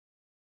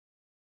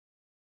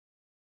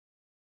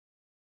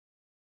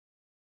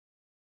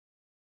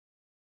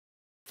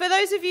For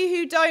those of you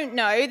who don't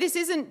know, this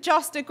isn't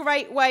just a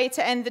great way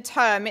to end the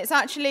term. It's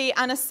actually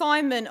an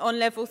assignment on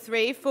level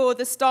 3 for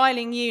the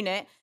styling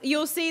unit.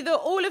 You'll see that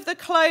all of the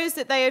clothes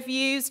that they have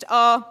used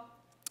are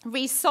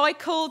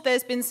recycled.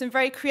 There's been some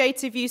very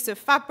creative use of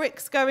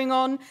fabrics going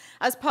on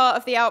as part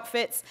of the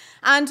outfits,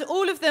 and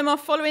all of them are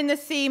following the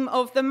theme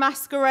of the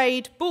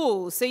Masquerade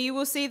ball. So you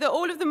will see that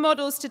all of the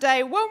models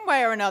today, one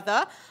way or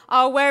another,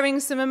 are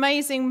wearing some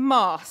amazing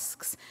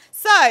masks.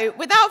 So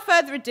without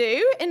further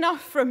ado,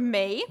 enough from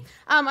me.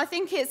 I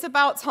think it's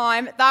about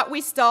time that we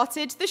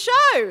started the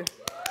show.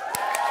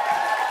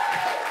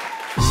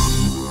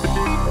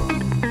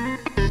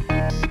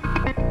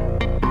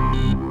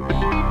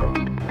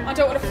 I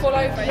don't want to fall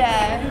over.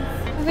 Yeah.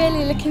 I'm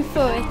really looking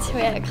forward to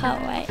it. I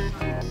can't wait.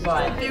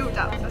 Right. The build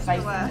up, that's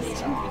the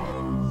worst.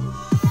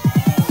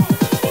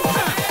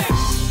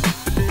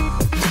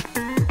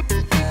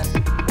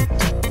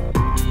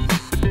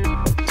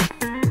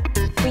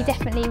 We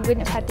definitely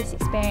wouldn't have had this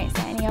experience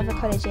at any other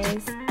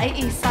colleges.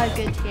 It is so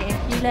good here.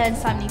 You learn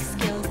so many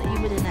skills that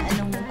you wouldn't at a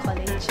normal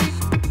college.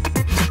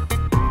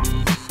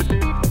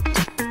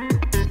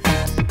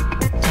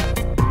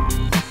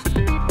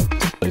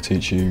 They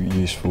teach you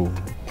useful,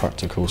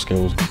 practical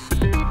skills.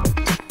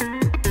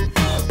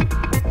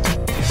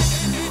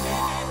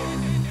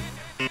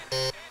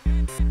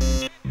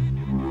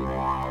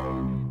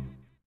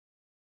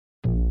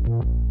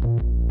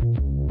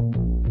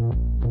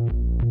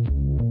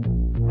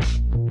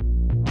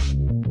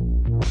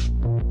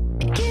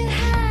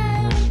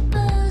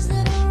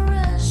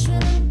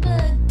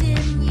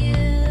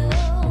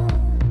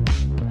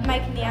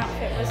 Making the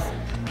outfit was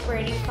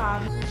really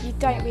fun. You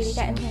don't really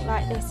get anything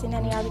like this in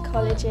any other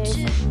colleges.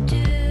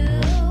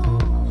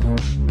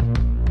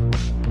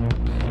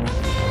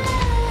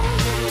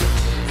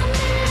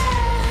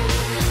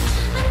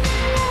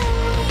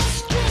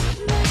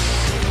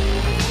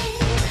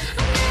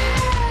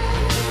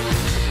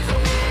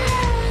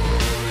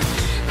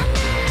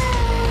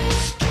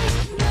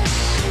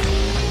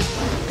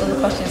 All the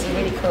costumes are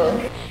really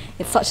cool.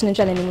 It's such an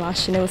adrenaline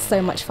rush and it was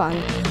so much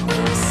fun.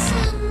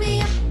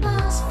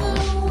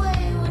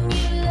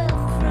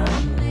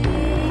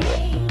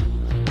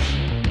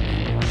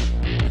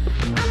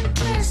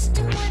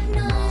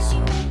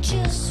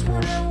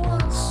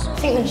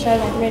 I think the show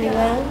went really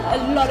well. A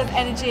lot of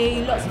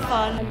energy, lots of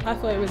fun. I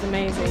thought it was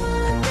amazing.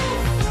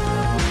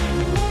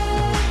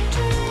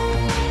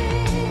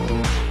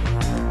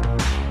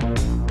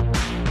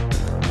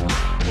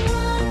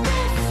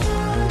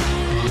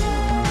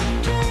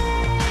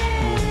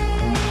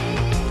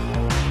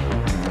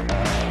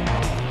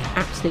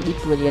 Absolutely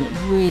brilliant,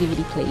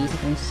 really pleased,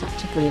 you've done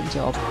such a brilliant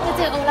job. I'll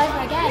do it all over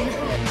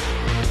again.